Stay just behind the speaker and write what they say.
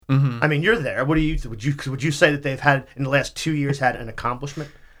I mean, you're there. What do you would you say that they've had in the last 2 years had an accomplishment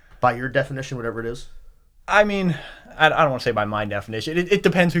by your definition, whatever it is? I mean, I don't want to say by my definition. It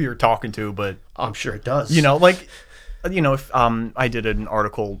depends who you're talking to, but I'm sure it does. If I did an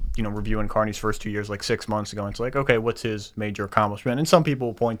article, reviewing Carney's first 2 years, like 6 months ago, and it's like, okay, what's his major accomplishment? And some people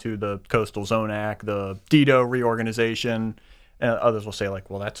will point to the Coastal Zone Act, the DIDO reorganization, and others will say, like,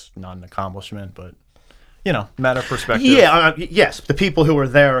 well, that's not an accomplishment, but, matter of perspective. Yeah, yes, the people who are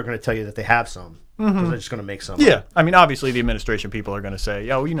there are going to tell you that they have some. Because they're just going to make some. Yeah, I mean, obviously the administration people are going to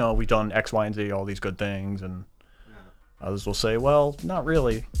say, we've done X, Y, and Z, all these good things, and others will say, well, not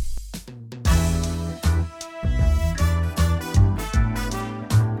really.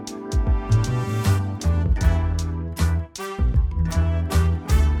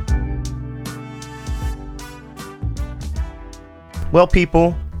 Well,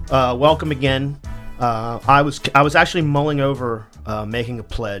 people, welcome again. I was actually mulling over making a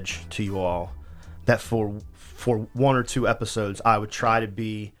pledge to you all that for 1 or 2 episodes I would try to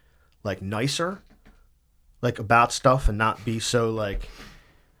be like nicer, like about stuff, and not be so like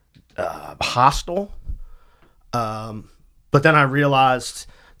hostile. But then I realized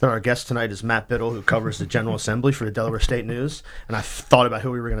that our guest tonight is Matt Biddle, who covers the General Assembly for the Delaware State News, and I thought about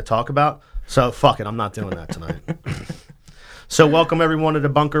who we were going to talk about. So fuck it, I'm not doing that tonight. So welcome everyone to the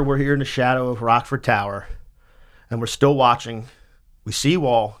bunker. We're here in the shadow of Rockford Tower, and we're still watching. We see you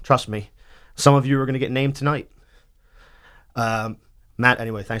all. Trust me. Some of you are going to get named tonight. Matt,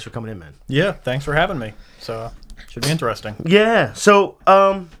 anyway, thanks for coming in, man. Yeah, thanks for having me. So, should be interesting. Yeah. So,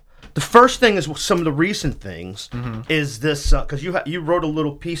 the first thing is some of the recent things is this, because you wrote a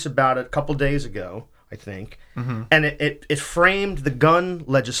little piece about it a couple days ago, I think, and it framed the gun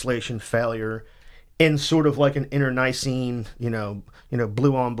legislation failure in sort of like an internecine,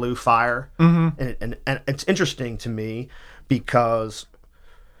 blue on blue fire, and it's interesting to me because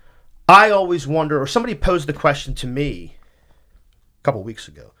I always wonder, or somebody posed the question to me a couple weeks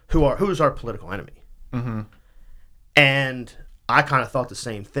ago, who's our political enemy? And I kind of thought the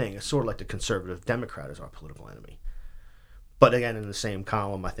same thing. It's sort of like the conservative Democrat is our political enemy. But again, in the same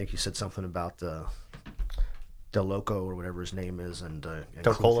column, I think you said something about Del Loco or whatever his name is, and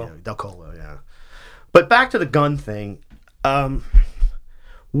Del Colo. Del Colo, yeah. But back to the gun thing,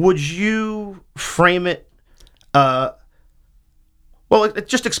 would you frame it?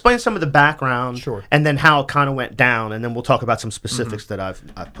 Just explain some of the background, sure, and then how it kind of went down, and then we'll talk about some specifics that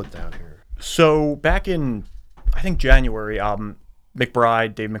I've put down here. So back in, I think, January, Dave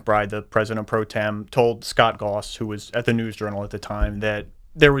McBride, the president pro tem, told Scott Goss, who was at the News Journal at the time, that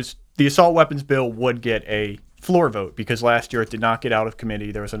the assault weapons bill would get a floor vote because last year it did not get out of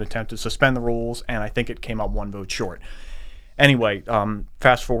committee. There was an attempt to suspend the rules, and I think it came up 1 vote short. Anyway,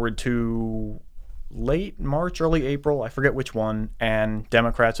 fast forward to late March, early April, I forget which one, and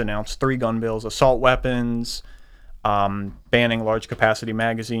Democrats announced 3 gun bills: assault weapons, banning large capacity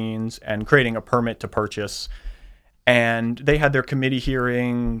magazines, and creating a permit to purchase. And they had their committee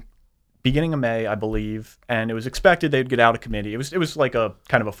hearing beginning of May, I believe, and it was expected they'd get out of committee. It was like a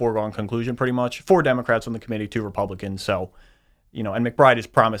kind of a foregone conclusion, pretty much. 4 Democrats on the committee, 2 Republicans. So, and McBride has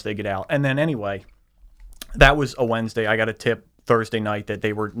promised they get out. And then anyway, that was a Wednesday. I got a tip Thursday night that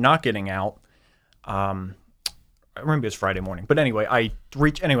they were not getting out. I remember it was Friday morning. But anyway, I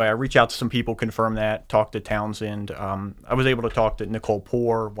reach out to some people, confirm that, talk to Townsend. I was able to talk to Nicole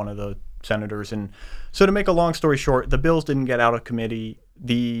Poore, one of the senators. And so to make a long story short, the bills didn't get out of committee.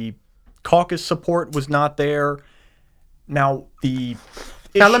 The caucus support was not there. Now,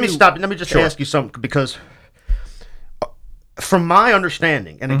 let me stop. Let me just ask you something, because from my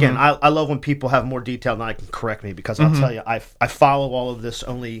understanding, and again, I love when people have more detail than I can correct me, because I'll tell you, I follow all of this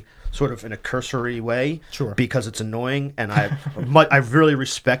only sort of in a cursory way, sure, because it's annoying, and I really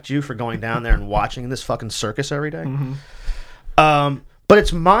respect you for going down there and watching this fucking circus every day. But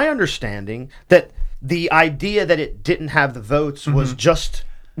it's my understanding that the idea that it didn't have the votes was just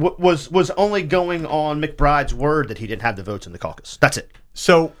was only going on McBride's word that he didn't have the votes in the caucus. That's it.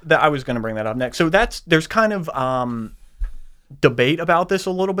 So I was going to bring that up next. So there's kind of debate about this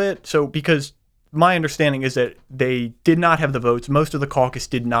a little bit. So because my understanding is that they did not have the votes. Most of the caucus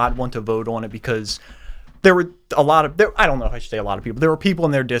did not want to vote on it because there were I don't know if I should say a lot of people. There were people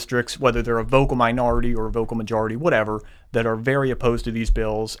in their districts, whether they're a vocal minority or a vocal majority, whatever, that are very opposed to these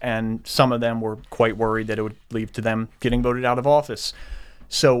bills, and some of them were quite worried that it would lead to them getting voted out of office.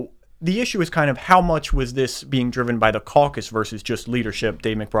 So the issue is kind of how much was this being driven by the caucus versus just leadership,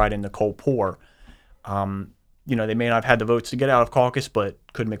 Dave McBride and Nicole Poore. They may not have had the votes to get out of caucus, but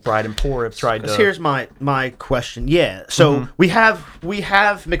could McBride and Poore have tried to... Here's my question. Yeah, so we have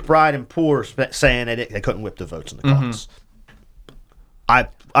McBride and Poore saying that they couldn't whip the votes in the caucus.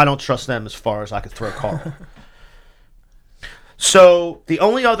 I don't trust them as far as I could throw Carl. So the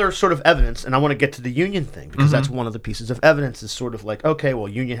only other sort of evidence, and I want to get to the union thing because that's one of the pieces of evidence, is sort of like, okay, well,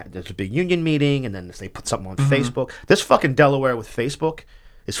 there's a big union meeting, and then they put something on Facebook. This fucking Delaware with Facebook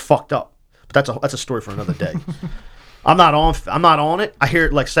is fucked up. But that's a story for another day. I'm not on it. I hear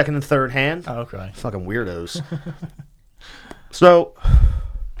it like second and third hand. Oh, okay. Fucking weirdos. So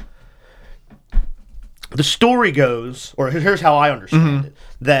the story goes, or here's how I understand it,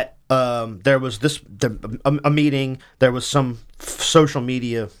 that there was a meeting, there was some social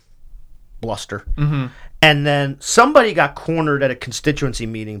media bluster, and then somebody got cornered at a constituency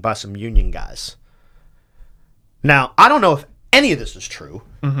meeting by some union guys. Now, I don't know if any of this is true,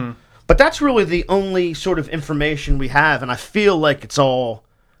 but that's really the only sort of information we have, and I feel like it's a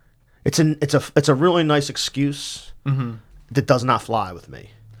really nice excuse that does not fly with me.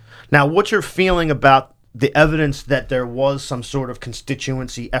 Now, what's your feeling about the evidence that there was some sort of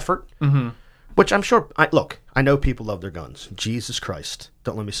constituency effort? Which I'm sure, I know people love their guns. Jesus Christ.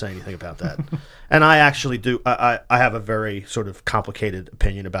 Don't let me say anything about that. And I actually do. I have a very sort of complicated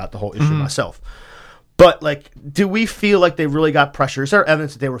opinion about the whole issue myself. But, like, do we feel like they really got pressure? Is there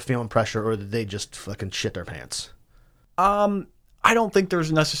evidence that they were feeling pressure, or did they just fucking shit their pants? I don't think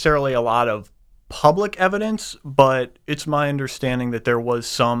there's necessarily a lot of public evidence, but it's my understanding that there was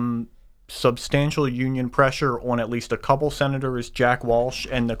some substantial union pressure on at least a couple senators, Jack Walsh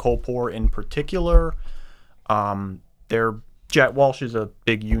and Nicole Poore in particular. Jack Walsh is a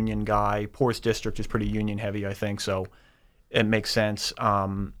big union guy. Poore's district is pretty union heavy, I think, so it makes sense.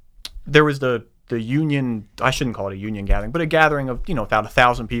 There was the union, I shouldn't call it a union gathering, but a gathering of, about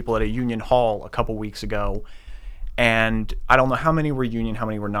 1,000 people at a union hall a couple weeks ago. And I don't know how many were union, how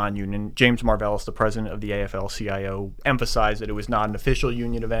many were non-union. James Marvellis, the president of the AFL-CIO, emphasized that it was not an official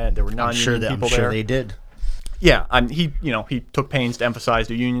union event. There were non-union people there. I'm sure they did. Yeah, he took pains to emphasize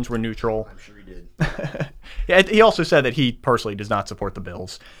the unions were neutral. I'm sure he did. Yeah, he also said that he personally does not support the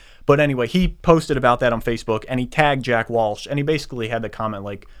bills. But anyway, he posted about that on Facebook, and he tagged Jack Walsh, and he basically had the comment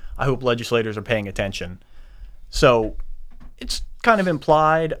like, I hope legislators are paying attention. So it's kind of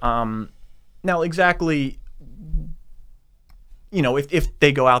implied. Now, exactly, if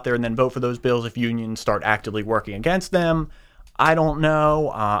they go out there and then vote for those bills, if unions start actively working against them, I don't know.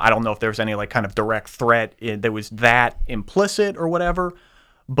 I don't know if there's any kind of direct threat that was that implicit or whatever.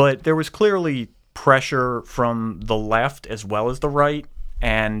 But there was clearly pressure from the left as well as the right.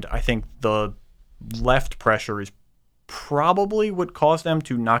 And I think the left pressure is probably what caused them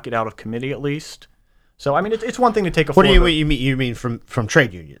to knock it out of committee at least. So, I mean, it's one thing to take a... What do you mean? You mean from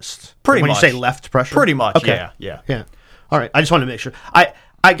trade unionists? Pretty much. When you say left pressure? Pretty much, okay. Yeah. All right, I just wanted to make sure.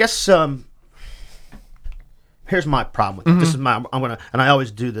 I guess here's my problem with it. This is and I always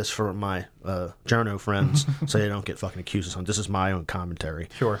do this for my journo friends so they don't get fucking accused of something. This is my own commentary.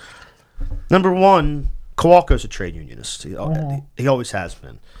 Sure. Number one, Kowalko's a trade unionist. He always has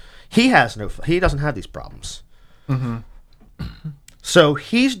been. He doesn't have these problems. So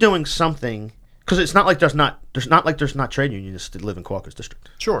he's doing something, because it's not like there's not trade unionists that live in Kowalko's district.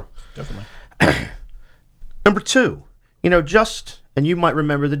 Sure, definitely. Number two, and you might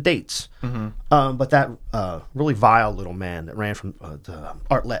remember the dates, but that really vile little man that ran from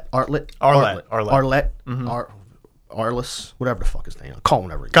Arlett, Arliss, whatever the fuck his name. Call him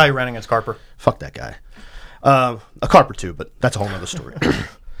whatever. Guy running as Carper. Fuck that guy. A Carper too, but that's a whole other story.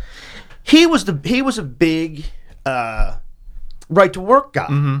 He was a big right to work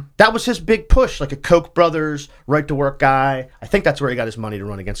guy. That was his big push, like a Koch brothers right to work guy. I think that's where he got his money to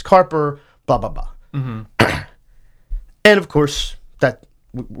run against Carper. Blah blah blah. And of course, that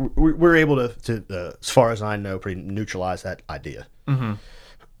we're able to as far as I know, pretty neutralize that idea.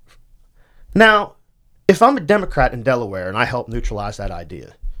 Now, if I'm a Democrat in Delaware and I help neutralize that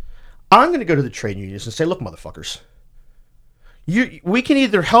idea, I'm going to go to the trade unions and say, look, motherfuckers, we can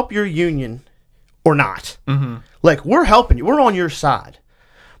either help your union or not. Like, we're helping you. We're on your side.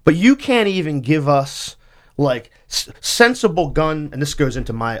 But you can't even give us, sensible gun, and this goes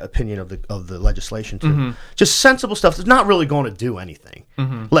into my opinion of the legislation, too. Just sensible stuff that's not really going to do anything.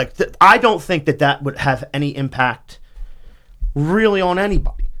 I don't think that would have any impact really on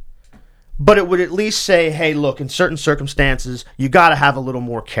anybody. But it would at least say, hey, look, in certain circumstances, you got to have a little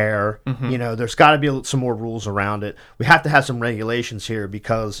more care. There's got to be some more rules around it. We have to have some regulations here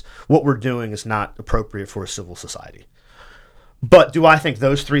because what we're doing is not appropriate for a civil society. But do I think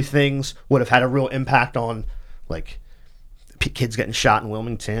those three things would have had a real impact on, kids getting shot in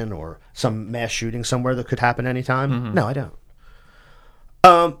Wilmington or some mass shooting somewhere that could happen anytime? No, I don't.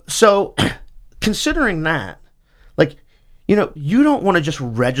 So, considering that, you don't want to just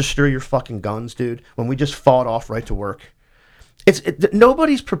register your fucking guns, dude, when we just fought off right to work.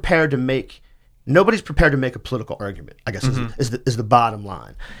 nobody's prepared to make a political argument, I guess, is the bottom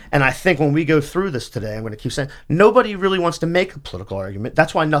line. And I think when we go through this today, I'm going to keep saying nobody really wants to make a political argument.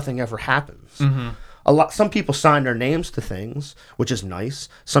 That's why nothing ever happens. Some people sign their names to things, which is nice.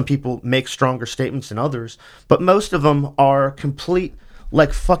 Some people make stronger statements than others, but most of them are complete,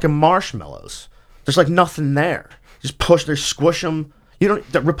 like fucking marshmallows. There's like nothing there. Just they squish them.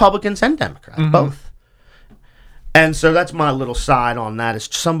 The Republicans and Democrats, both. And so that's my little side on that, is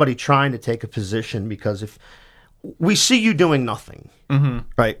somebody trying to take a position, because if we see you doing nothing,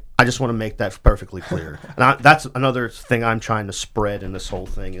 right? I just want to make that perfectly clear. And that's another thing I'm trying to spread in this whole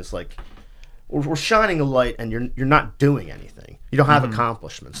thing, is like, we're shining a light and you're not doing anything. You don't have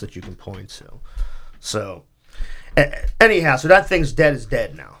accomplishments that you can point to. So anyhow, so that thing's dead is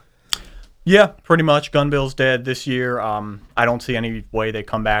dead now. Yeah, pretty much. Gun bill's dead this year. I don't see any way they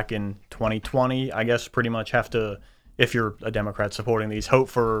come back in 2020. I guess pretty much have to, if you're a Democrat supporting these, hope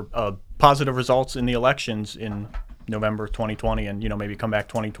for positive results in the elections in November 2020, and maybe come back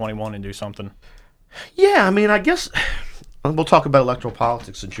 2021 and do something. Yeah, I mean, I guess we'll talk about electoral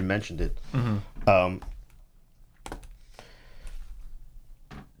politics since you mentioned it.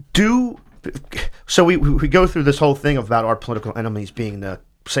 So we go through this whole thing about our political enemies being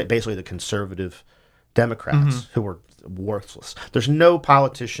basically the conservative Democrats who are worthless. There's no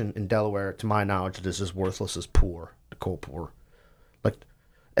politician in Delaware, to my knowledge, that is as worthless as Nicole Poore. Like,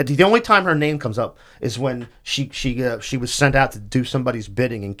 the only time her name comes up is when she was sent out to do somebody's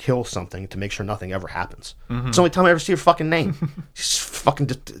bidding and kill something to make sure nothing ever happens. It's the only time I ever see her fucking name. She's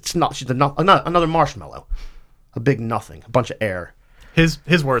fucking. She's another marshmallow, a big nothing, a bunch of air. His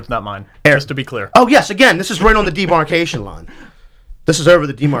words, not mine. Air. Just to be clear. Oh yes, again, this is right on the demarcation line. This is over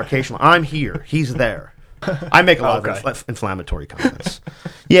the demarcation line. I'm here. He's there. I make a lot of inflammatory comments.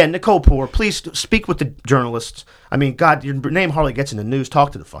 Yeah, Nicole Poore, please speak with the journalists. I mean, God, your name hardly gets in the news.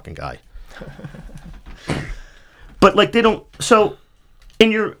 Talk to the fucking guy. But like, they don't. So,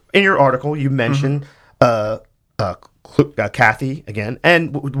 in your article, you mentioned Kathy again,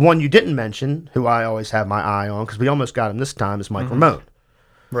 and one you didn't mention, who I always have my eye on because we almost got him this time, is Mike Ramone.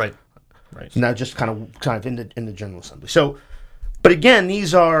 Right. Now, just kind of in the General Assembly. So. But again,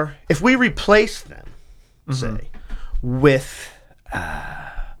 these are, if we replace them, say, with,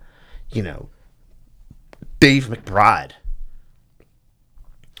 Dave McBride,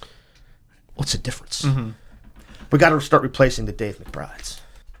 what's the difference? We got to start replacing the Dave McBrides.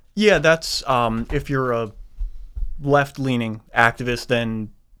 Yeah, that's, if you're a left-leaning activist,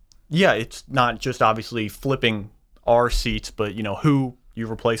 then, yeah, it's not just obviously flipping our seats, but, who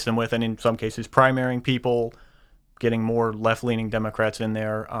you replace them with, and in some cases, primarying people, getting more left-leaning Democrats in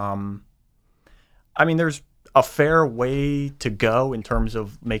there. I mean, there's a fair way to go in terms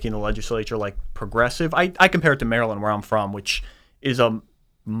of making the legislature like progressive. I compare it to Maryland, where I'm from, which is they're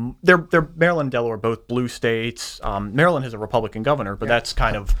Maryland and Delaware, both blue states. Maryland has a Republican governor, but that's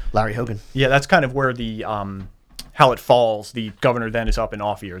kind of Larry Hogan. Yeah, that's kind of where the how it falls. The governor then is up in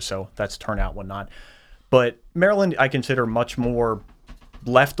off years, so that's turnout, whatnot. But Maryland, I consider much more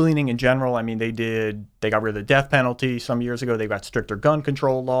left-leaning in general. I mean, they got rid of the death penalty some years ago. They got stricter gun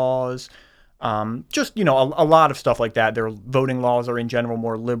control laws. Just, a lot of stuff like that. Their voting laws are in general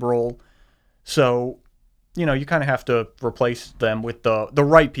more liberal. So, you kind of have to replace them with the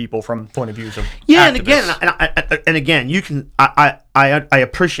right people from point of views of activists. And again, you can. I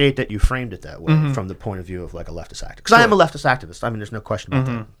appreciate that you framed it that way from the point of view of like a leftist activist. Because I am a leftist activist. I mean, there's no question about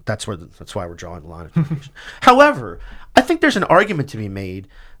that. That's why we're drawing the line of demarcation. However, I think there's an argument to be made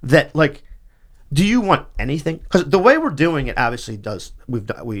that, like, do you want anything? Because the way we're doing it obviously does.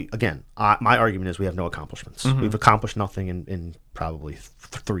 My argument is we have no accomplishments. We've accomplished nothing in probably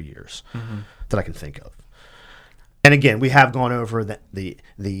 3 years that I can think of. And again, we have gone over the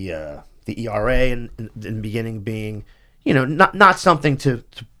ERA in the beginning being, not something to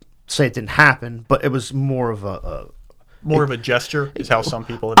say it didn't happen, but it was more of a gesture, is how some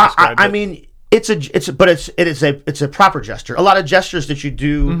people have described it. I mean, it's a proper gesture. A lot of gestures that you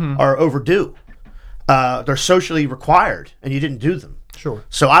do are overdue. They're socially required, and you didn't do them. Sure.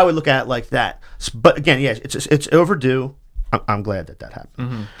 So I would look at it like that. But again, yes, it's overdue. I'm glad that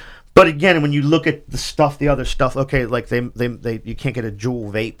happened. But again, when you look at the other stuff, okay, like they you can't get a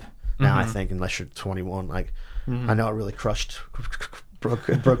Juul vape now, I think, unless you're 21. Like, I know it really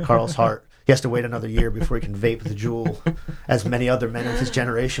broke Carl's heart. He has to wait another year before he can vape the Juul, as many other men of his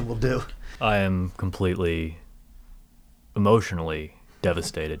generation will do. I am completely emotionally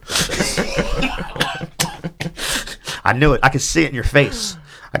devastated by this. I knew it. I could see it in your face.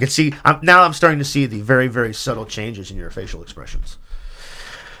 I could see. I'm starting to see the very, very subtle changes in your facial expressions.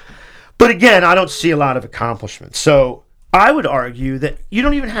 But again, I don't see a lot of accomplishments. So I would argue that you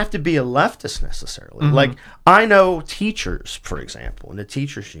don't even have to be a leftist necessarily. Like, I know teachers, for example, in the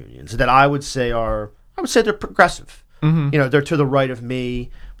teachers' unions that I would say they're progressive. You know, they're to the right of me,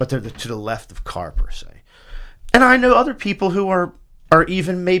 but they're to the left of Carr, per se. And I know other people who are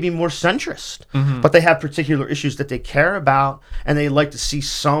even maybe more centrist, but they have particular issues that they care about, and they like to see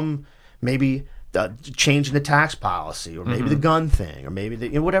some maybe change in the tax policy, or maybe the gun thing, or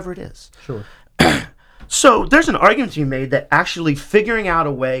maybe whatever it is. Sure. So there's an argument to be made that actually figuring out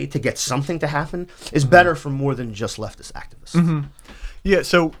a way to get something to happen is better for more than just leftist activists. Yeah,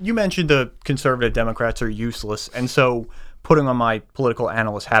 so you mentioned the conservative Democrats are useless, and so putting on my political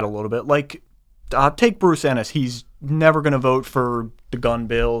analyst hat a little bit, like, take Bruce Ennis. He's never going to vote for the gun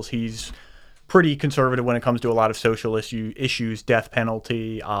bills. He's pretty conservative when it comes to a lot of social issues, death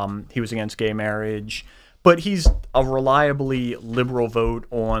penalty. He was against gay marriage. But he's a reliably liberal vote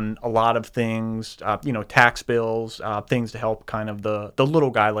on a lot of things, tax bills, things to help kind of the little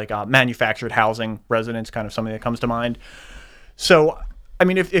guy, like manufactured housing residents, kind of something that comes to mind. So, I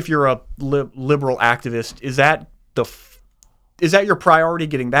mean, if you're a liberal activist, is that your priority,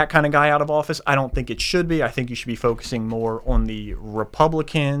 getting that kind of guy out of office? I don't think it should be. I think you should be focusing more on the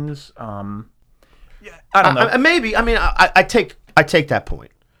Republicans. I don't know. Maybe. I mean, I take that point.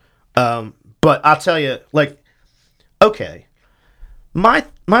 But I'll tell you, like, okay, my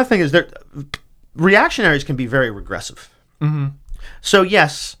thing is that reactionaries can be very regressive. So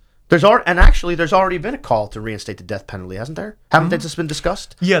yes, there's already been a call to reinstate the death penalty, hasn't there? Haven't they just been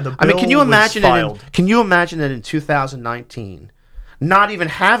discussed? Yeah, the bill I mean, can you imagine filed. can you imagine that in 2019, not even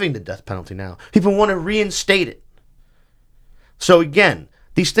having the death penalty now, people want to reinstate it? So again,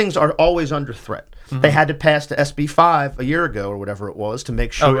 these things are always under threat. They had to pass the SB 5 a year ago or whatever it was to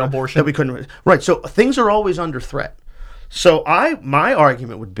make sure abortion. that we couldn't. Right. So things are always under threat. So my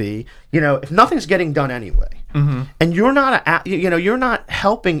argument would be, if nothing's getting done anyway, and you're not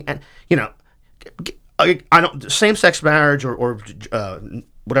helping, and I don't, same-sex marriage or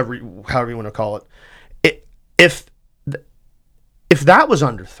whatever, however you want to call it. If that was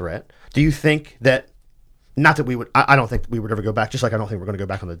under threat, do you think that? Not that we would. I don't think we would ever go back. Just like I don't think we're going to go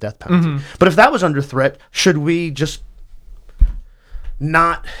back on the death penalty. But if that was under threat, should we just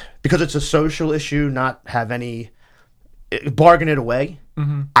not, because it's a social issue, not have any bargain it away?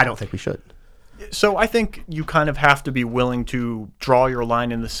 I don't think we should. So I think you kind of have to be willing to draw your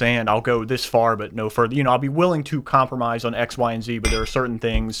line in the sand. I'll go this far, but no further. I'll be willing to compromise on X, Y, and Z, but there are certain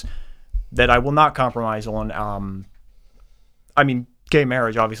things that I will not compromise on. I mean, gay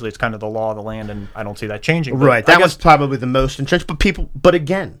marriage, obviously, it's kind of the law of the land, and I don't see that changing. Right. That was probably the most entrenched. But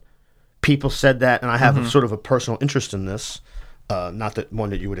again, people said that, and I have sort of a personal interest in this, not that one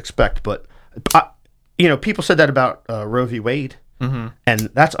that you would expect, but people said that about Roe v. Wade, and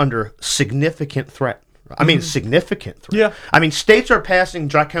that's under significant threat. I mean, significant threat. Yeah. I mean, states are passing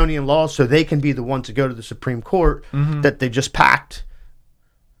draconian laws so they can be the one to go to the Supreme Court that they just packed,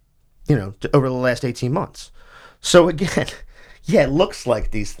 over the last 18 months. So again. Yeah, it looks like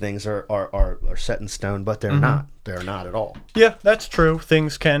these things are set in stone, but they're not. They're not at all. Yeah, that's true.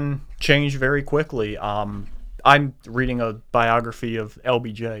 Things can change very quickly. I'm reading a biography of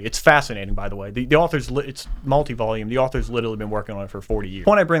LBJ. It's fascinating, by the way. The author's it's multi-volume. The author's literally been working on it for 40 years.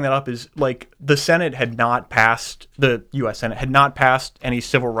 The point I bring that up is, like, the U.S. Senate had not passed any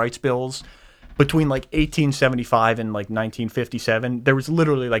civil rights bills between, like, 1875 and, like, 1957. There was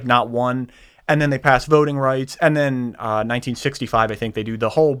literally, like, not one. And then they passed voting rights. And then 1965, I think they do the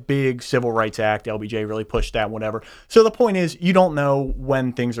whole big Civil Rights Act. LBJ really pushed that, whatever. So the point is, you don't know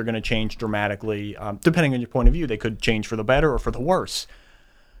when things are going to change dramatically. Depending on your point of view, they could change for the better or for the worse.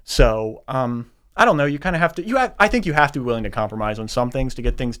 So I don't know. You kind of have to. I think you have to be willing to compromise on some things to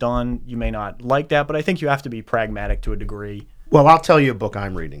get things done. You may not like that, but I think you have to be pragmatic to a degree. Well, I'll tell you a book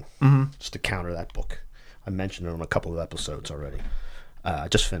I'm reading just to counter that book. I mentioned it on a couple of episodes already. I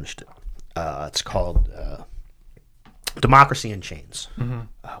just finished it. It's called Democracy in Chains.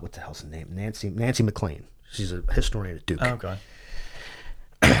 What the hell's the name? Nancy McLean. She's a historian at Duke. Okay.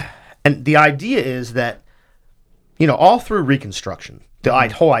 And the idea is that, all through Reconstruction, the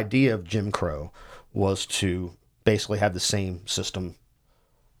whole idea of Jim Crow was to basically have the same system,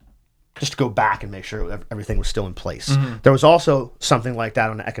 just to go back and make sure everything was still in place. There was also something like that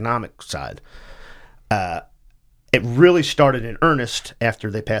on the economic side. It really started in earnest after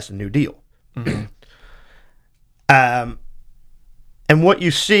they passed the New Deal. And what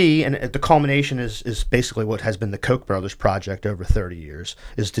you see, and the culmination is basically what has been the Koch brothers project over 30 years,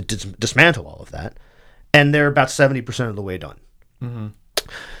 is to dismantle all of that. And they're about 70% of the way done.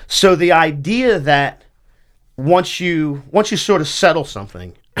 So the idea that once you sort of settle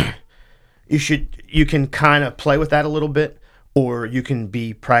something, you can kind of play with that a little bit, or you can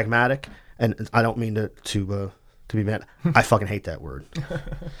be pragmatic. And I don't mean to be mad. I fucking hate that word.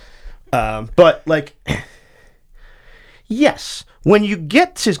 But like, yes, when you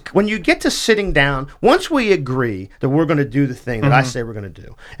get to sitting down, once we agree that we're going to do the thing that I say we're going to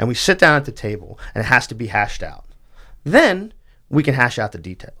do, and we sit down at the table and it has to be hashed out, then we can hash out the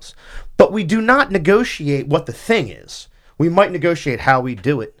details. But we do not negotiate what the thing is. We might negotiate how we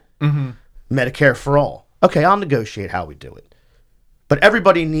do it. Medicare for all. Okay, I'll negotiate how we do it. But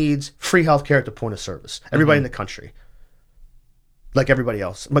everybody needs free healthcare at the point of service. Everybody in the country. Like everybody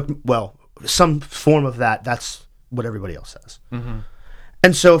else. Well, some form of that, that's what everybody else has.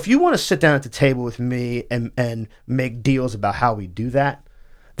 And so if you want to sit down at the table with me and make deals about how we do that,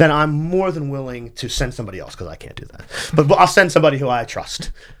 then I'm more than willing to send somebody else, because I can't do that. But I'll send somebody who I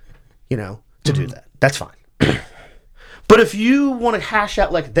trust, to do that. That's fine. But if you want to hash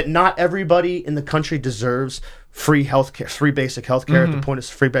out like that, not everybody in the country deserves free healthcare, free basic healthcare at the point of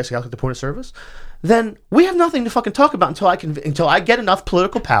free basic healthcare at the point of service, then we have nothing to fucking talk about until I get enough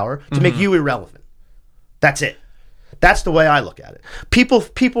political power to make you irrelevant. That's it. That's the way I look at it.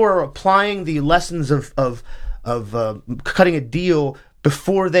 People are applying the lessons of cutting a deal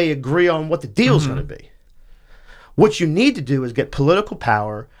before they agree on what the deal's going to be. What you need to do is get political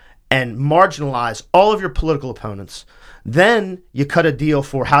power and marginalize all of your political opponents. Then you cut a deal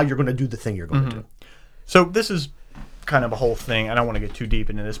for how you're going to do the thing you're going to do. So this is kind of a whole thing. I don't want to get too deep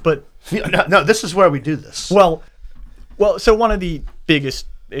into this, but no, this is where we do this. Well, so one of the biggest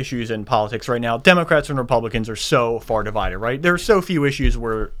issues in politics right now, Democrats and Republicans are so far divided, right? There are so few issues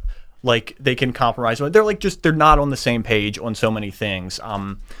where like they can compromise. They're not on the same page on so many things.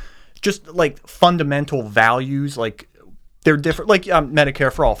 Just like fundamental values, like they're different. Like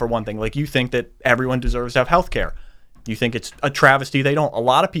Medicare for all, for one thing. Like you think that everyone deserves to have health care. You think it's a travesty they don't. A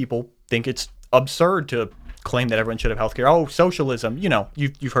lot of people think it's absurd to claim that everyone should have health care. Oh, socialism.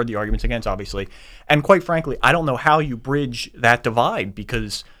 You've heard the arguments against, obviously. And quite frankly, I don't know how you bridge that divide,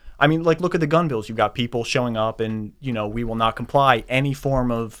 because, I mean, like, look at the gun bills. You've got people showing up and, we will not comply. Any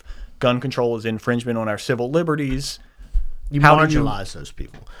form of gun control is infringement on our civil liberties. You marginalize those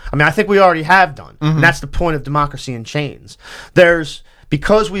people. I mean, I think we already have done. And that's the point of democracy in chains.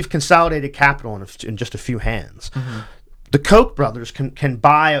 Because we've consolidated capital in just a few hands, the Koch brothers can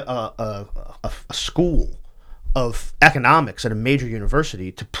buy a school of economics at a major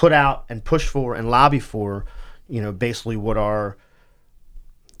university to put out and push for and lobby for, basically what are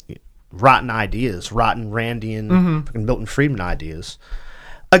rotten ideas, rotten Randian, fucking Milton Friedman ideas,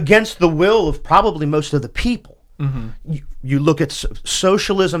 against the will of probably most of the people. You look at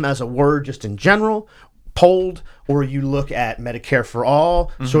socialism as a word just in general, polled, or you look at Medicare for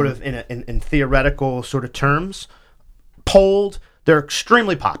all, sort of in theoretical sort of terms, polled, they're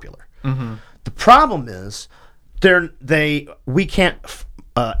extremely popular. The problem is we can't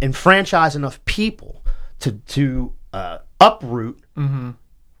enfranchise enough people to uproot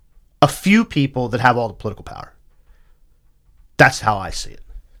a few people that have all the political power. That's how I see it.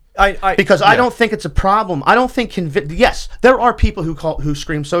 I don't think it's a problem. I don't think yes, there are people who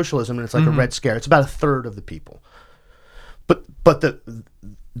scream socialism and it's like a red scare. It's about a third of the people. But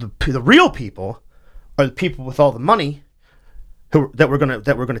the real people are the people with all the money that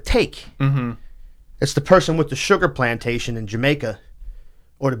we're gonna take. It's the person with the sugar plantation in Jamaica,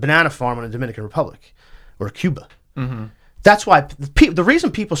 or the banana farm in the Dominican Republic, or Cuba. That's why the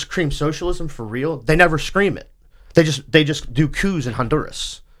reason people scream socialism for real, they never scream it. They just do coups in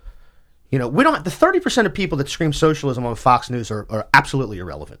Honduras. We don't. The 30% of people that scream socialism on Fox News are absolutely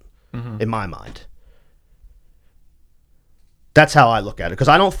irrelevant, in my mind. That's how I look at it, because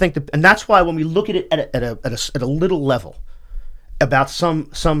I don't think and that's why when we look at it at a little level, about some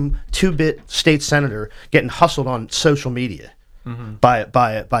 2-bit state senator getting hustled on social media by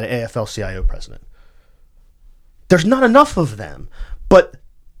the AFL-CIO president, there's not enough of them, but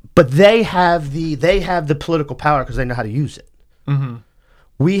they have the political power because they know how to use it.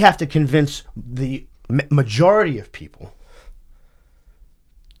 We have to convince the majority of people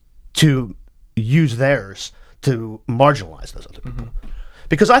to use theirs to marginalize those other people.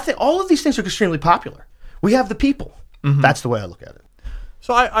 Because I think all of these things are extremely popular. We have the people. That's the way I look at it.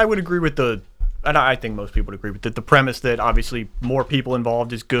 So I would agree with and I think most people would agree with the premise that obviously more people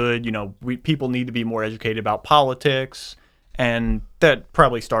involved is good. People need to be more educated about politics, and that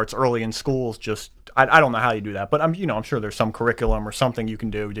probably starts early in schools. I don't know how you do that, but I'm sure there's some curriculum or something you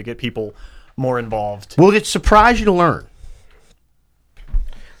can do to get people more involved. Will it surprise you to learn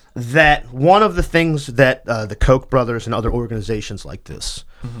that one of the things that the Koch brothers and other organizations like this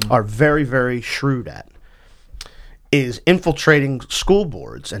are very, very shrewd at is infiltrating school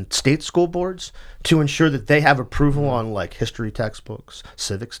boards and state school boards to ensure that they have approval on like history textbooks,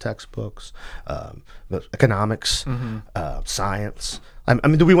 civics textbooks, economics, science. I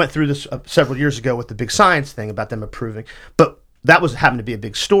mean, we went through this several years ago with the big science thing about them approving, but that was happened to be a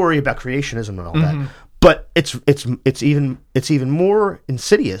big story about creationism and all that. But it's even more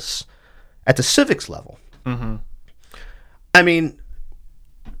insidious at the civics level. I mean,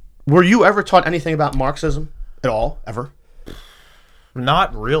 were you ever taught anything about Marxism at all, ever?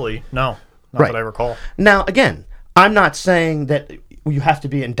 Not really. No, not that I recall. Now, again, I'm not saying that you have to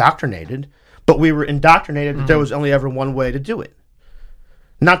be indoctrinated, but we were indoctrinated that there was only ever one way to do it.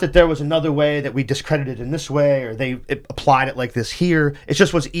 Not that there was another way that we discredited in this way, or they applied it like this here. It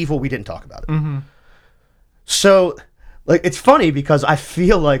just was evil. We didn't talk about it. So, like, it's funny because I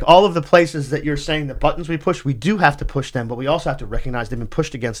feel like all of the places that you're saying the buttons we push, we do have to push them, but we also have to recognize they've been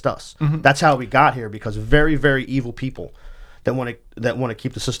pushed against us. That's how we got here, because very, very evil people that want to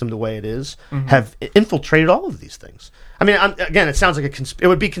keep the system the way it is have infiltrated all of these things. I mean, again, it sounds like it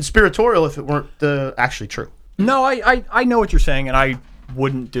would be conspiratorial if it weren't actually true. No, I know what you're saying, and I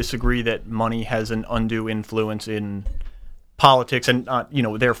wouldn't disagree that money has an undue influence in politics and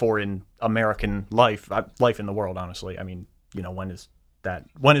therefore in American life in the world, honestly. I mean, when is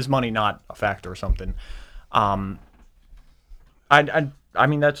money not a factor or something? I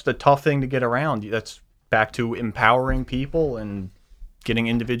mean, that's the tough thing to get around. That's back to empowering people and getting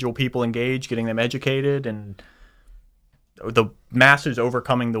individual people engaged, getting them educated, and the masses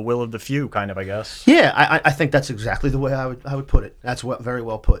overcoming the will of the few, kind of, I guess. Yeah, I think that's exactly the way I would put it. That's very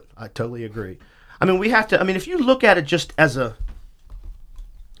well put. I totally agree. I mean, we have to. I mean, if you look at it just as a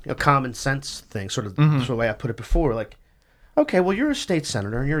common sense thing, sort of the way I put it before, like, okay, well, you're a state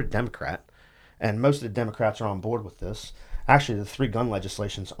senator and you're a Democrat, and most of the Democrats are on board with this. Actually, the 3 gun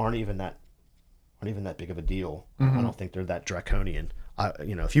legislations aren't even that big of a deal. I don't think they're that draconian.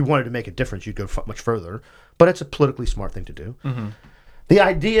 If you wanted to make a difference, you'd go much further. But it's a politically smart thing to do. The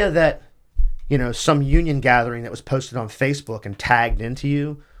idea that some union gathering that was posted on Facebook and tagged into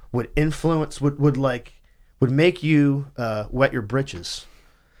you would influence would make you wet your britches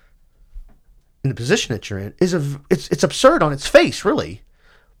in the position that you're in it's absurd on its face, really.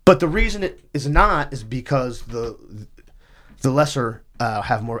 But the reason it is not is because the lesser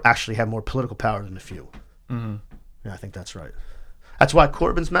have more political power than the few. Yeah, I think that's right. That's why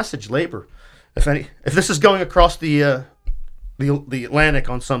Corbyn's message, labor. If this is going across the Atlantic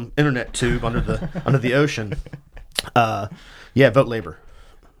on some internet tube under the ocean, vote labor.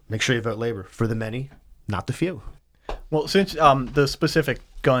 Make sure you vote labor for the many, not the few. Well, since the specific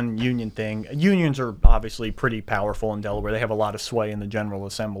gun union thing, unions are obviously pretty powerful in Delaware. They have a lot of sway in the General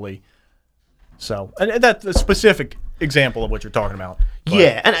Assembly. So, and that's a specific example of what you're talking about. But.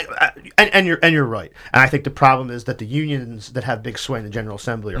 Yeah, and you're right. And I think the problem is that the unions that have big sway in the General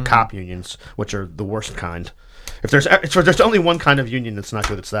Assembly are cop unions, which are the worst kind. If there's only one kind of union that's not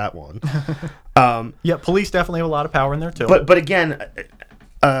good, it's that one. Yeah, police definitely have a lot of power in there too. But again,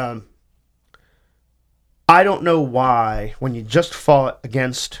 I don't know why, when you just fought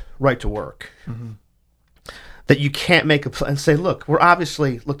against right to work, that you can't make a plan and say, look,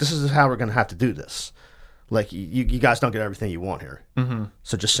 this is how we're going to have to do this. Like, you guys don't get everything you want here,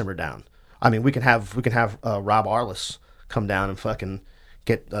 so just simmer down. I mean, we can have Rob Arliss come down and fucking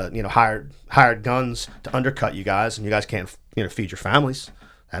get hired guns to undercut you guys, and you guys can't feed your families.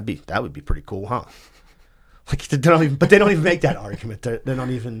 That would be pretty cool, huh? Like, they don't even make that argument. They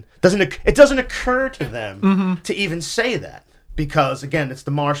don't even it doesn't occur to them to even say that, because again, it's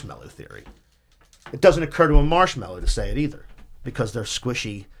the marshmallow theory. It doesn't occur to a marshmallow to say it either, because they're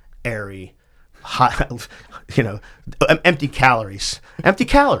squishy, airy, hot, empty calories. Empty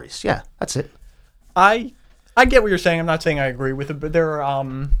calories. Yeah, that's it. I get what you're saying. I'm not saying I agree with it, but there are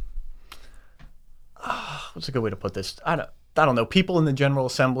what's a good way to put this? I don't know. People in the General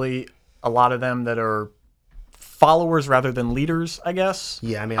Assembly, a lot of them that are followers rather than leaders, I guess.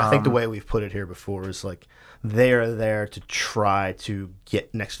 Yeah, I mean, I think the way we've put it here before is like they're there to try to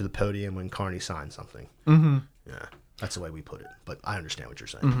get next to the podium when Carney signs something. Yeah, that's the way we put it. But I understand what you're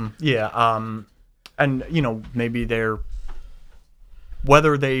saying. Yeah, and maybe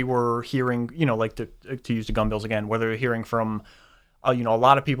whether they were hearing, like to use the gun bills again, whether they're hearing from a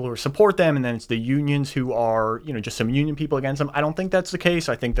lot of people who support them, and then it's the unions who are just some union people against them. I don't think that's the case.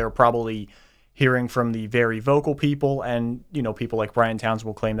 I think they're probably hearing from the very vocal people, and people like Brian Townsend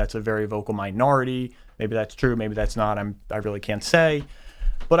will claim that's a very vocal minority. Maybe that's true, maybe that's not. I really can't say,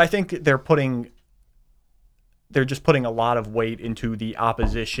 but I think they're just putting a lot of weight into the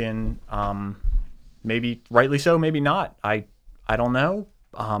opposition. Maybe rightly so, maybe not. I don't know.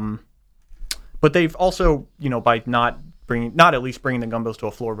 But they've also, by not at least bringing the gun bills to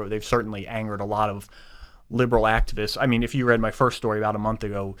a floor, but they've certainly angered a lot of liberal activists. I mean, if you read my first story about a month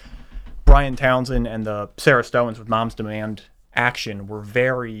ago, Brian Townsend and the Sarah Stowens with Moms Demand Action were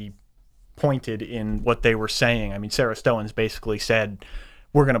very pointed in what they were saying. I mean, Sarah Stowens basically said,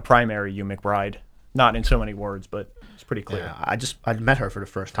 "We're going to primary you, McBride." Not in so many words, but it's pretty clear. Yeah, I met her for the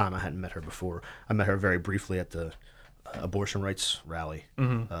first time. I hadn't met her before. I met her very briefly at the abortion rights rally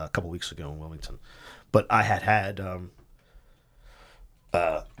a couple weeks ago in Wilmington. But I had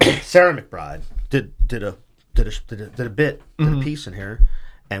Sarah McBride did a piece in here,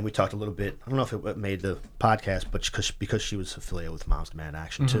 and we talked a little bit. I don't know if it made the podcast, but because she was affiliated with Moms Demand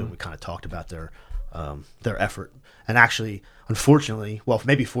Action too, we kind of talked about their effort. And actually, unfortunately, well,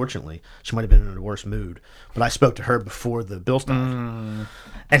 maybe fortunately, she might have been in a worse mood. But I spoke to her before the bill started,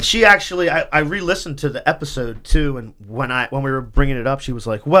 and she actually, I re-listened to the episode too. And when we were bringing it up, she was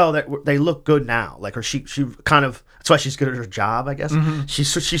like, "Well, they look good now." Like, or she kind of, that's why she's good at her job, I guess. She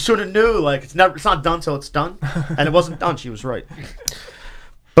sort of knew, like, it's not done till it's done, and it wasn't done. She was right.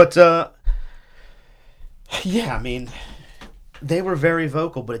 But yeah, I mean, they were very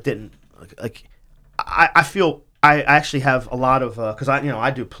vocal, but it didn't like. I feel I actually have a lot of because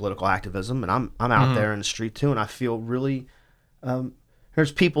I do political activism, and I'm out there in the street too, and I feel really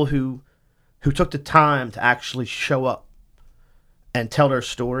there's people who took the time to actually show up and tell their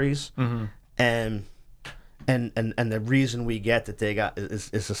stories, and the reason we get that they got is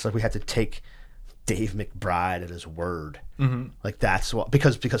just like we had to take Dave McBride at his word, like that's what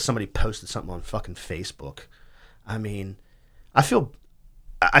because somebody posted something on fucking Facebook. I mean, I feel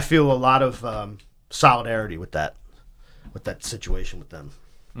a lot of solidarity with that situation with them,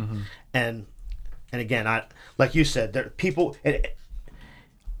 and again, I like you said, there people.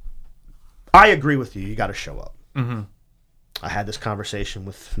 I agree with you. You got to show up. I had this conversation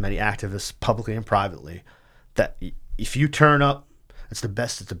with many activists, publicly and privately, that if you turn up, it's the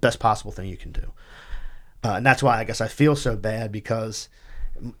best possible thing you can do, and that's why I guess I feel so bad because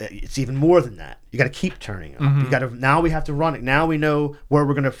it's even more than that. You got to keep turning up. You got to. Now we have to run it. Now we know where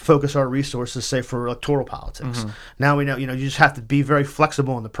we're going to focus our resources, say for electoral politics. Now we know. You just have to be very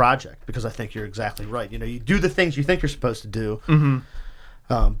flexible in the project because I think you're exactly right. You do the things you think you're supposed to do.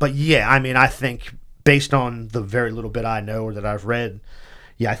 But yeah, I mean, I think based on the very little bit I know or that I've read,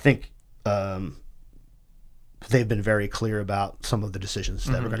 yeah, I think they've been very clear about some of the decisions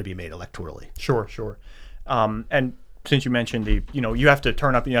that are going to be made electorally. Sure. And since you mentioned you have to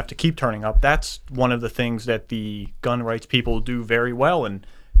turn up and you have to keep turning up, that's one of the things that the gun rights people do very well. And,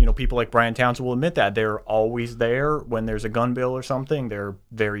 people like Brian Townsend will admit that. They're always there when there's a gun bill or something. They're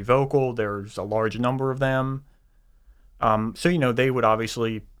very vocal. There's a large number of them. So, they would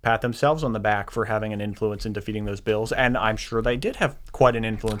obviously pat themselves on the back for having an influence in defeating those bills. And I'm sure they did have quite an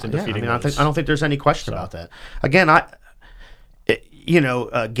influence in defeating those. I don't think there's any question about that. Again,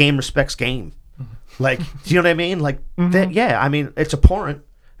 game respects game. Like, do you know what I mean? Like, I mean, it's abhorrent,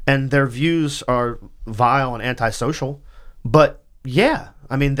 and their views are vile and antisocial. But yeah,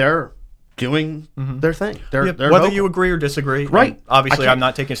 I mean, they're doing their thing. They're whether vocal. you agree or disagree, right? Obviously, I'm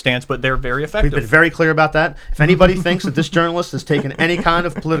not taking a stance, but they're very effective. We've been very clear about that. If anybody thinks that this journalist has taken any kind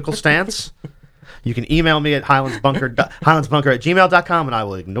of political stance, you can email me at highlandsbunker@gmail.com, and I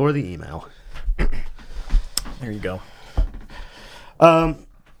will ignore the email. There you go.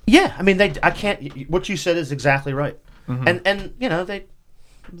 Yeah, I mean, I can't. What you said is exactly right, and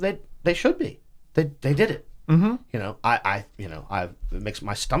they should be. They did it. It makes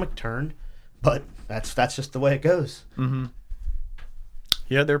my stomach turn, but that's just the way it goes.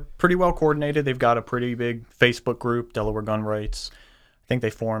 Yeah, they're pretty well coordinated. They've got a pretty big Facebook group, Delaware Gun Rights. I think they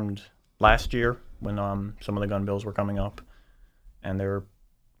formed last year when some of the gun bills were coming up, and they're,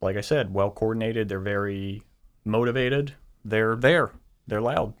 like I said, well coordinated. They're very motivated. They're there. They're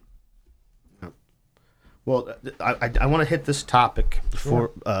loud. Well, I want to hit this topic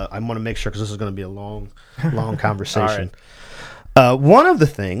before I want to make sure because this is going to be a long conversation. One of the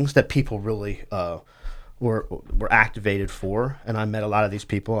things that people really were activated for, and I met a lot of these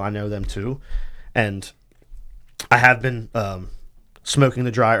people. I know them too, and I have been smoking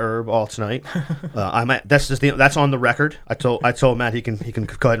the dry herb all tonight. That's on the record. I told Matt he can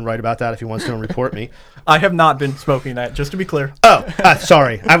go ahead and write about that if he wants to and report me. I have not been smoking that, just to be clear. Oh,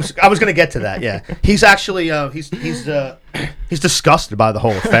 sorry. I was going to get to that. Yeah, he's actually he's disgusted by the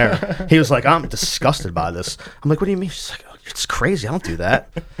whole affair. He was like, "I'm disgusted by this." I'm like, "What do you mean?" She's like, "Oh, it's crazy. I don't do that."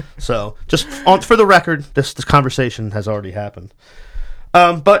 So just for the record, this conversation has already happened.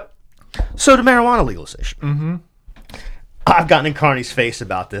 But so to marijuana legalization. I've gotten in Carney's face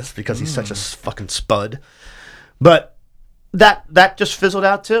about this because he's such a fucking spud, but that just fizzled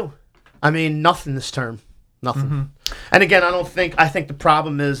out too. I mean, nothing this term. Nothing. And again, I think the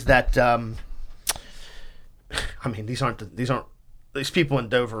problem is that, I mean, these people in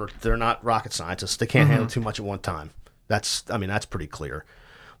Dover, they're not rocket scientists. They can't handle too much at one time. That's pretty clear.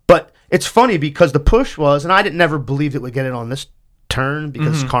 But it's funny because the push was, and I never believed it would get it on this turn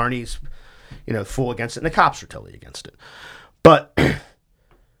because Carney's, full against it, and the cops are totally against it. But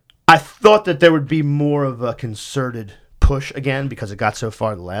I thought that there would be more of a concerted push again because it got so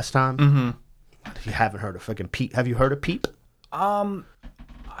far the last time. If you haven't heard of fucking Peep, have you heard of Peep? I mean,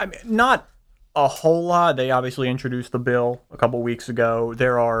 not a whole lot. They obviously introduced the bill a couple weeks ago.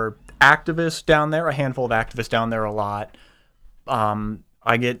 There are activists down there, a handful of activists down there a lot.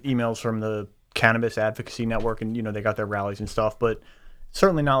 I get emails from the Cannabis Advocacy Network, and they got their rallies and stuff, but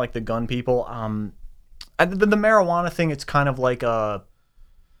certainly not like the gun people. The marijuana thing, it's kind of like I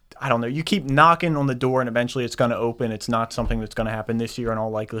don't know. You keep knocking on the door, and eventually it's going to open. It's not something that's going to happen this year in all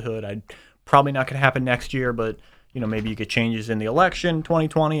likelihood. Probably not going to happen next year, but maybe you get changes in the election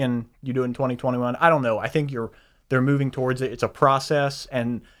 2020 and you do it in 2021. I don't know. I think they're moving towards it. It's a process,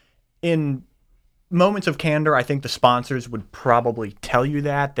 and in moments of candor, I think the sponsors would probably tell you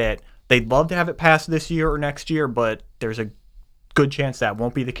that they'd love to have it passed this year or next year, but there's a good chance that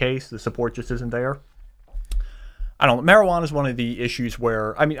won't be the case. The support just isn't there. I don't know. Marijuana is one of the issues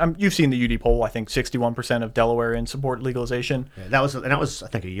where, I mean, you've seen the UD poll. I think 61% of Delawareans support legalization. Yeah, that was I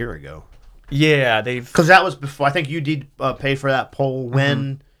think a year ago. Yeah, because that was before. I think UD paid for that poll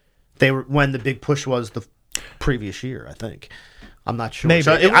when when the big push was the previous year. I think. I'm not sure. Maybe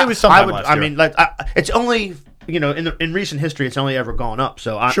so it was sometime last year. I mean, it's only in recent history, it's only ever gone up.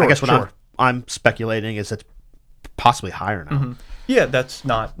 So I guess what I'm speculating is it's possibly higher now. Yeah, that's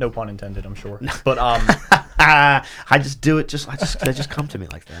no pun intended, I'm sure. But I just do it. They just come to me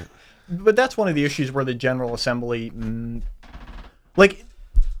like that. But that's one of the issues where the General Assembly, like,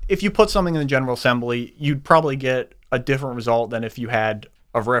 if you put something in the General Assembly, you'd probably get a different result than if you had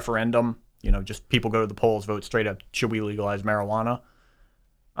a referendum. Just people go to the polls, vote straight up, should we legalize marijuana?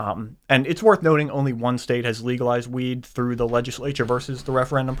 And it's worth noting only one state has legalized weed through the legislature versus the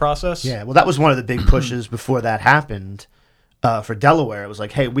referendum process. Yeah, well, that was one of the big pushes before that happened for Delaware. It was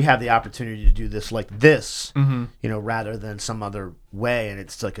like, hey, we have the opportunity to do this like this, rather than some other way, and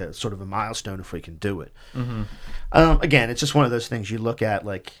it's like a sort of a milestone if we can do it. Again, it's just one of those things you look at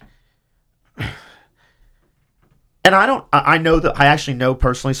like... And I know that I actually know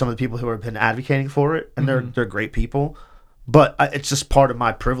personally some of the people who have been advocating for it, and they're great people, but it's just part of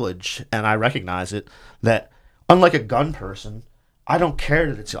my privilege, and I recognize it, that unlike a gun person, I don't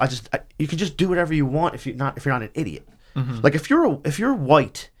care that you can just do whatever you want if you're not an idiot. Like if you're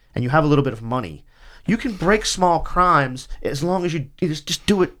white and you have a little bit of money, you can break small crimes as long as you just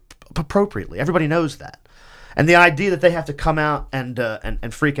do it appropriately. Everybody knows that. And the idea that they have to come out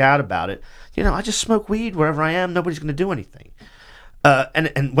and freak out about it, I just smoke weed wherever I am. Nobody's going to do anything.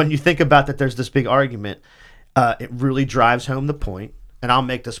 And when you think about that, there's this big argument. It really drives home the point. And I'll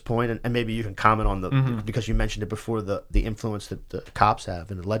make this point, and maybe you can comment on because you mentioned it before, the influence that the cops have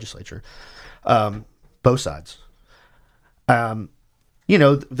in the legislature. Both sides.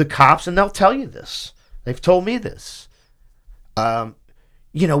 The cops, and they'll tell you this. They've told me this.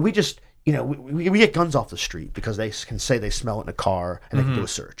 We just... we get guns off the street because they can say they smell it in a car and they can do a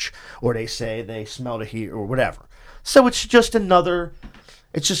search, or they say they smelled it here or whatever. So it's just another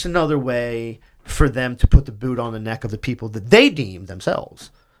way for them to put the boot on the neck of the people that they deem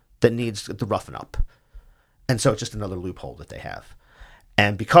themselves that needs the roughing up. And so it's just another loophole that they have.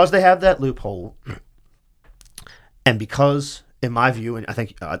 And because they have that loophole, and because, in my view, and I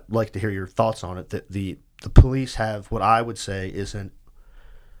think I'd like to hear your thoughts on it, that the police have what I would say is an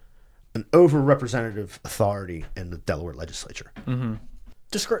over-representative authority in the Delaware legislature.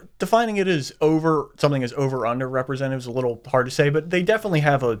 Defining it as something as over-underrepresented is a little hard to say, but they definitely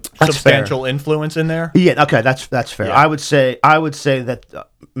have a substantial influence in there. Yeah, okay, that's fair. Yeah. I would say that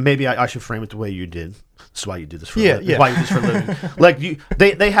maybe I should frame it the way you did. That's why you do this for a living. Yeah. Why you do this for a living. Like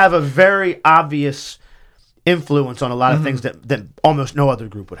they have a very obvious influence on a lot of things that almost no other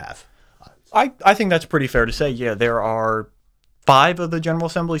group would have. I think that's pretty fair to say. Yeah, there are 5 of the General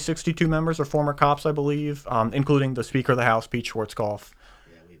Assembly's 62 members are former cops, I believe, including the Speaker of the House, Pete Schwarzkopf.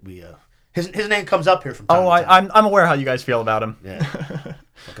 Yeah, his name comes up here from time to time. I'm aware how you guys feel about him. Yeah,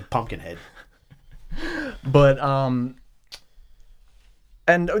 like a pumpkin head. But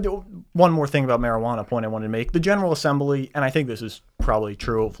and one more thing about marijuana point I wanted to make. The General Assembly, and I think this is probably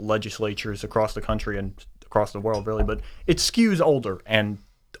true of legislatures across the country and across the world, really, but it skews older, and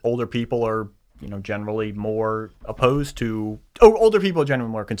older people are generally more opposed to... older people are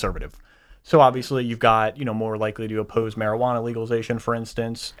generally more conservative. So obviously you've got, more likely to oppose marijuana legalization, for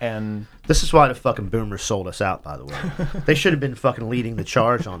instance, and This is why the fucking boomers sold us out, by the way. They should have been fucking leading the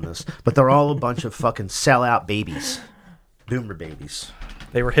charge on this, but they're all a bunch of fucking sellout babies. Boomer babies.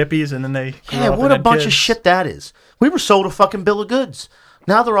 they were hippies, and then they grew Yeah, up what and a had bunch kids. of shit that is. We were sold a fucking bill of goods.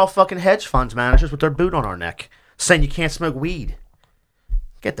 Now they're all fucking hedge funds managers with their boot on our neck, saying you can't smoke weed.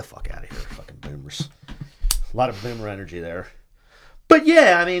 Get the fuck out of here, fucking boomers. A lot of boomer energy there. But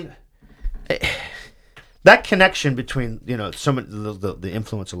yeah, I mean, that connection between some of the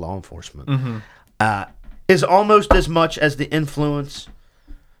influence of law enforcement is almost as much as the influence.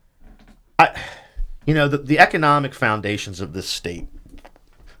 The economic foundations of this state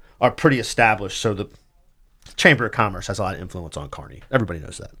are pretty established. So the Chamber of Commerce has a lot of influence on Kearney. Everybody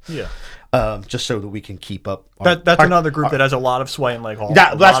knows that. Yeah. Just so that we can keep up. That's another group that has a lot of sway in Lake Hall.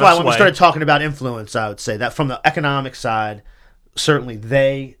 That's why when we sway. started talking about influence, I would say that from the economic side, certainly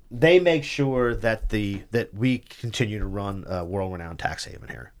they make sure that we continue to run a world-renowned tax haven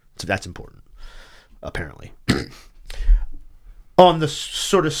here. So that's important, apparently. On the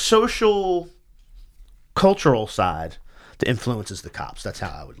sort of social, cultural side, the influence is the cops. That's how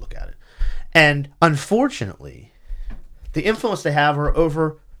I would look at it. And unfortunately, the influence they have are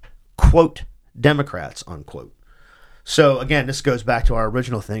over, quote, Democrats, unquote. So again, this goes back to our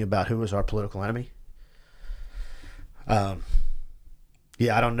original thing about who is our political enemy. Yeah,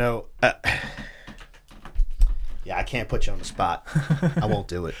 I don't know. Yeah, I can't put you on the spot. I won't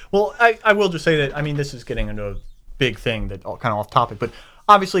do it. Well, I will just say that, I mean, this is getting into a big thing that kind of off topic, but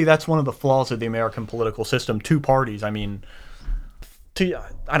obviously that's one of the flaws of the American political system. Two parties. I mean,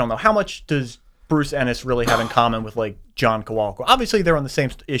 I don't know, how much does Bruce Ennis really have in common with, like, John Kowalko? Obviously, they're on the same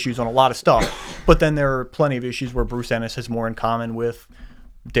issues on a lot of stuff, but then there are plenty of issues where Bruce Ennis has more in common with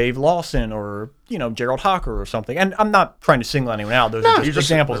Dave Lawson or, Gerald Hocker or something. And I'm not trying to single anyone out. Those are just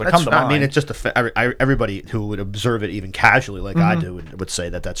examples that come to mind. I mean, it's just everybody who would observe it even casually like I do would say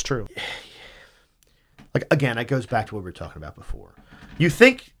that that's true. Like, again, it goes back to what we were talking about before. You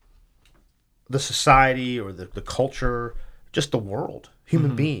think the society or the culture, just the world,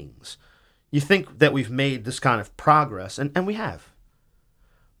 human beings, you think that we've made this kind of progress, and we have.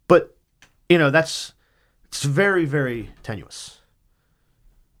 But, it's very, very tenuous.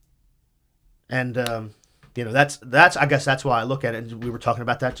 And, that's I guess that's why I look at it. And we were talking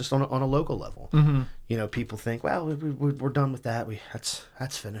about that just on a local level. People think, well, we're done with that.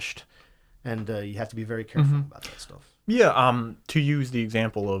 That's finished. And you have to be very careful about that stuff. Yeah, to use the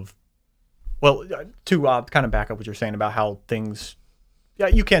example of, to kind of back up what you're saying about how things,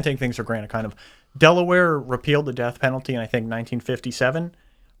 you can't take things for granted, kind of. Delaware repealed the death penalty in, I think, 1957,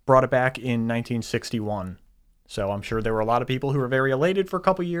 brought it back in 1961. So I'm sure there were a lot of people who were very elated for a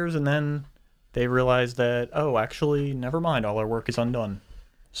couple years, and then they realized that, oh, actually, never mind, all our work is undone.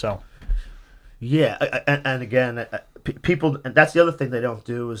 So. Yeah, and again, people, and that's the other thing they don't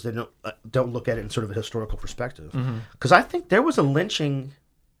do is they don't look at it in sort of a historical perspective. Because I think there was a lynching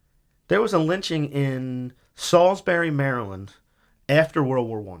in Salisbury, Maryland, after World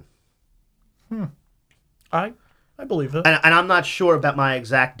War I believe it. And I'm not sure about my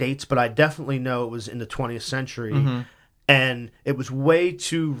exact dates, but I definitely know it was in the 20th century, and it was way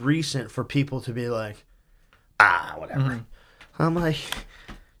too recent for people to be like, whatever. I'm like,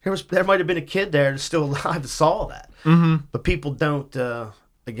 there might have been a kid there that's still alive that saw that. But people don't,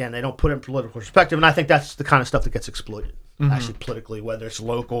 again, they don't put it in political perspective, and I think that's the kind of stuff that gets exploited, actually politically, whether it's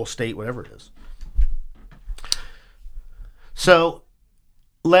local, state, whatever it is. So,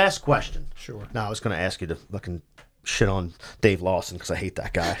 last question. Sure. Now, I was going to ask you to fucking shit on Dave Lawson because I hate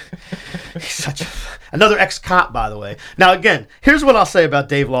that guy. He's another ex-cop, by the way. Now, again, here's what I'll say about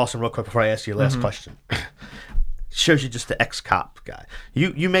Dave Lawson real quick before I ask you your last question. Shows you just the ex-cop guy.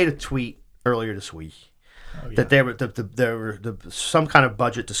 You made a tweet earlier this week that there were some kind of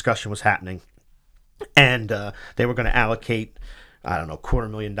budget discussion was happening, and they were going to allocate, I don't know,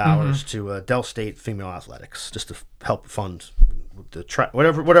 $250,000 to Dell State female athletics just to help fund the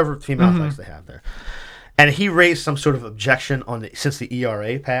whatever female athletics they have there. And he raised some sort of objection since the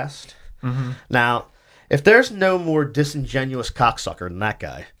ERA passed. Now, if there's no more disingenuous cocksucker than that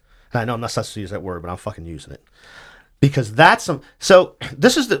guy, and I know I'm not supposed to use that word, but I'm fucking using it. Because that's so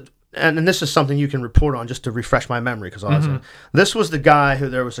this is and this is something you can report on just to refresh my memory, because this was the guy who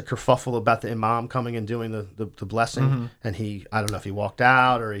there was a kerfuffle about the imam coming and doing the blessing, and I don't know if he walked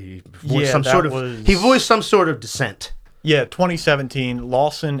out or he voiced some sort of dissent. Yeah, 2017,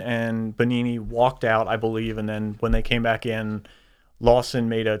 Lawson and Bonini walked out, I believe, and then when they came back in, Lawson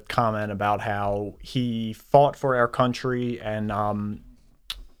made a comment about how he fought for our country, and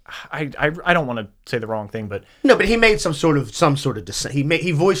I don't want to say the wrong thing, but No, but he made some sort of dissent.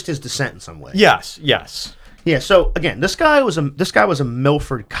 He voiced his dissent in some way. yes. Yeah. So again, this guy was a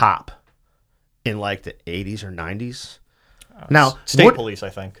Milford cop in like the 80s or 90s. Now, State police, I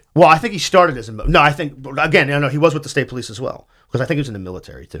think. Well, I think he started as a no. I think again, no, he was with the state police as well because I think he was in the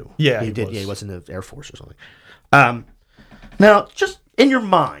military too. Yeah, he he did. was. Yeah, he was in the Air Force or something. Now, just in your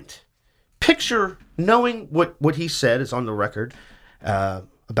mind, picture knowing what he said is on the record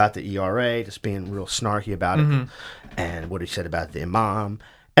about the ERA, just being real snarky about it, and what he said about the imam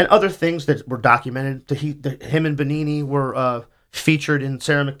and other things that were documented. Him and Benini were featured in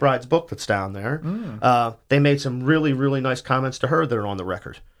Sarah McBride's book that's down there. They made some really, really nice comments to her that are on the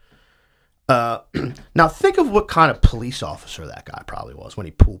record. Now, think of what kind of police officer that guy probably was when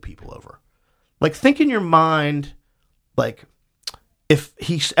he pulled people over. Like, think in your mind, like, if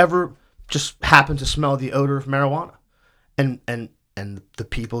he's ever just happened to smell the odor of marijuana and the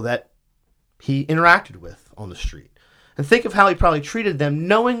people that he interacted with on the street. And think of how he probably treated them,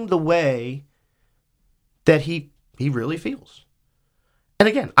 knowing the way that he really feels. And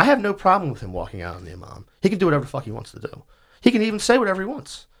again, I have no problem with him walking out on the imam. He can do whatever the fuck he wants to do. He can even say whatever he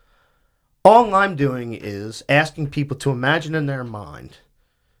wants. All I'm doing is asking people to imagine in their mind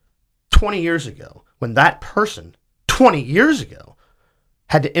 20 years ago when that person 20 years ago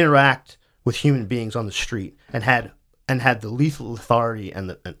had to interact with human beings on the street and had the lethal authority and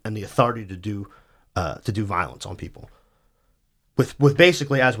the authority to do violence on people with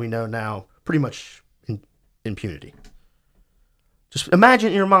basically, as we know now, pretty much impunity. Just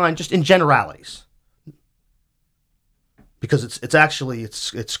imagine in your mind, just in generalities, because it's actually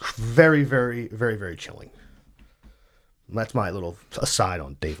very, very, very, very chilling. That's my little aside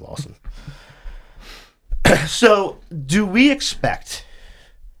on Dave Lawson. So, do we expect?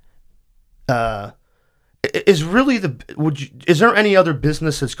 Is there any other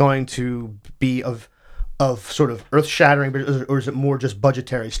business that's going to be of sort of earth shattering, or is it more just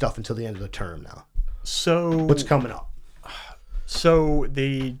budgetary stuff until the end of the term now? So What's coming up? So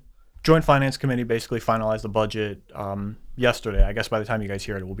the Joint Finance Committee basically finalized the budget yesterday. I guess by the time you guys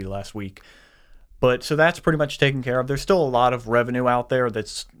hear it, it will be last week. But so that's pretty much taken care of. There's still a lot of revenue out there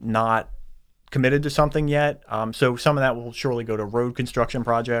that's not committed to something yet. So some of that will surely go to road construction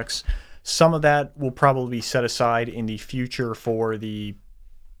projects. Some of that will probably be set aside in the future for the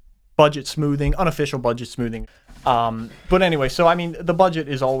budget smoothing, unofficial budget smoothing. But anyway, so I mean, the budget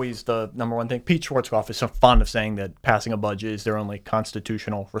is always the number one thing. Pete Schwarzkopf is so fond of saying that passing a budget is their only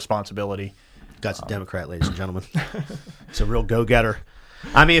constitutional responsibility. God's a Democrat, ladies and gentlemen. He's a real go-getter.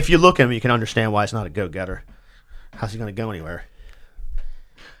 I mean, if you look at him, you can understand why he's not a go-getter. How's he going to go anywhere?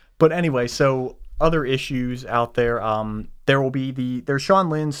 But anyway, so other issues out there. There will be there's Sean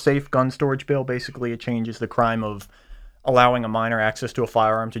Lynn's safe gun storage bill. Basically, it changes the crime of allowing a minor access to a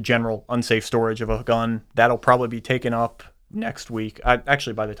firearm to general unsafe storage of a gun. That'll probably be taken up next week.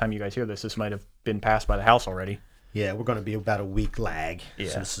 Actually, by the time you guys hear this might have been passed by the House already. Yeah, we're going to be about a week lag. Yeah.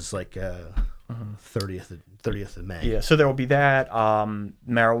 So this is like 30th of May. Yeah, so there will be that.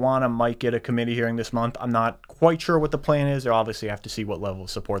 Marijuana might get a committee hearing this month. I'm not quite sure what the plan is. They obviously have to see what level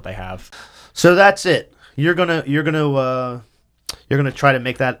of support they have. So that's it. You're gonna try to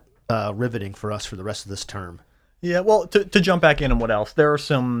make that riveting for us for the rest of this term. Yeah, well, to jump back in on what else, there are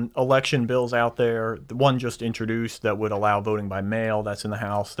some election bills out there. The one just introduced that would allow voting by mail. That's in the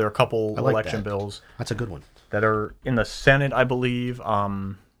House. There are a couple election bills. That's a good one. That are in the Senate, I believe.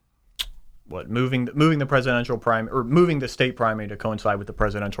 Moving the presidential primary, or moving the state primary to coincide with the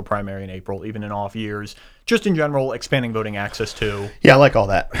presidential primary in April, even in off years. Just in general, expanding voting access to. Yeah, I like all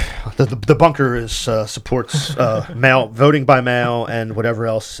that. The bunker supports mail voting by mail and whatever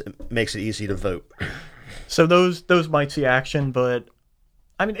else makes it easy to vote. So those might see action, but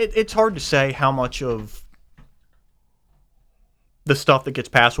I mean it's hard to say how much of the stuff that gets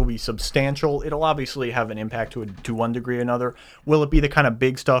passed will be substantial. It'll obviously have an impact to one degree or another. Will it be the kind of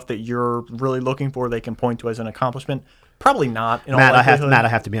big stuff that you're really looking for they can point to as an accomplishment? Probably not. Matt, I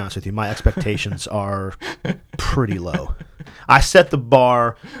have to be honest with you. My expectations are pretty low. I set the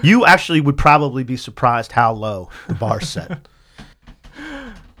bar. You actually would probably be surprised how low the bar's set.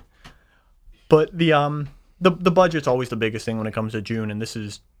 But the budget's always the biggest thing when it comes to June, and this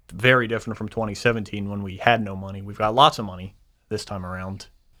is very different from 2017 when we had no money. We've got lots of money this time around.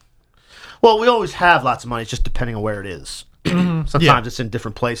 Well, we always have lots of money, it's just depending on where it is. Sometimes it's in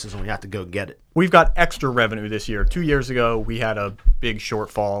different places and we have to go get it. We've got extra revenue this year. 2 years ago, we had a big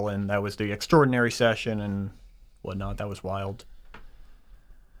shortfall, and that was the extraordinary session and whatnot. That was wild.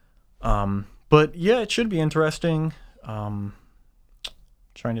 But yeah, it should be interesting. Trying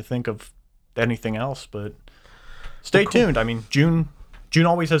to think of anything else, but stay tuned. I mean, June June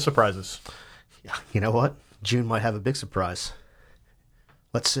always has surprises. Yeah, you know what? June might have a big surprise.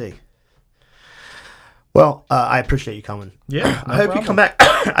 Let's see. Well, I appreciate you coming. Yeah, I hope you come back.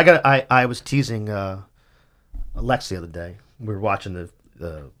 I was teasing Lex the other day. We were watching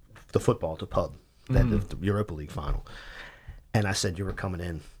the football at the pub, the Europa League final, and I said you were coming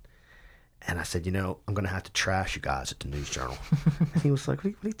in, and I said, I'm going to have to trash you guys at the News Journal. And he was like,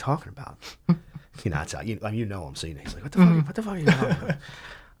 what are you talking about? That's how you know I'm seeing it. He's like, what the fuck are you talking about?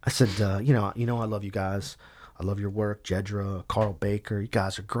 I said, I love you guys. I love your work, Jedra, Carl Baker. You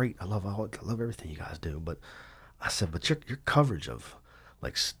guys are great. I love everything you guys do. But I said, but your coverage of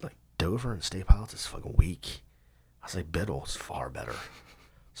like Dover and State Pilots is fucking weak. I was like, Biddle is far better.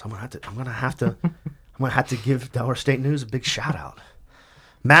 So I'm gonna have to give Delaware State News a big shout out.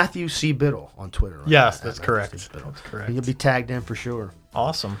 Matthew C. Biddle on Twitter. Right? Yes, that's correct. That's correct. And you'll be tagged in for sure.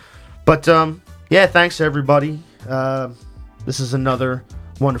 Awesome. But thanks everybody. This is another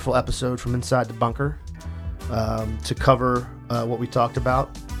wonderful episode from Inside the Bunker. To cover what we talked about,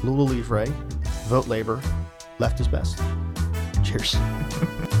 Lula Livre, vote Labor, left is best. Cheers.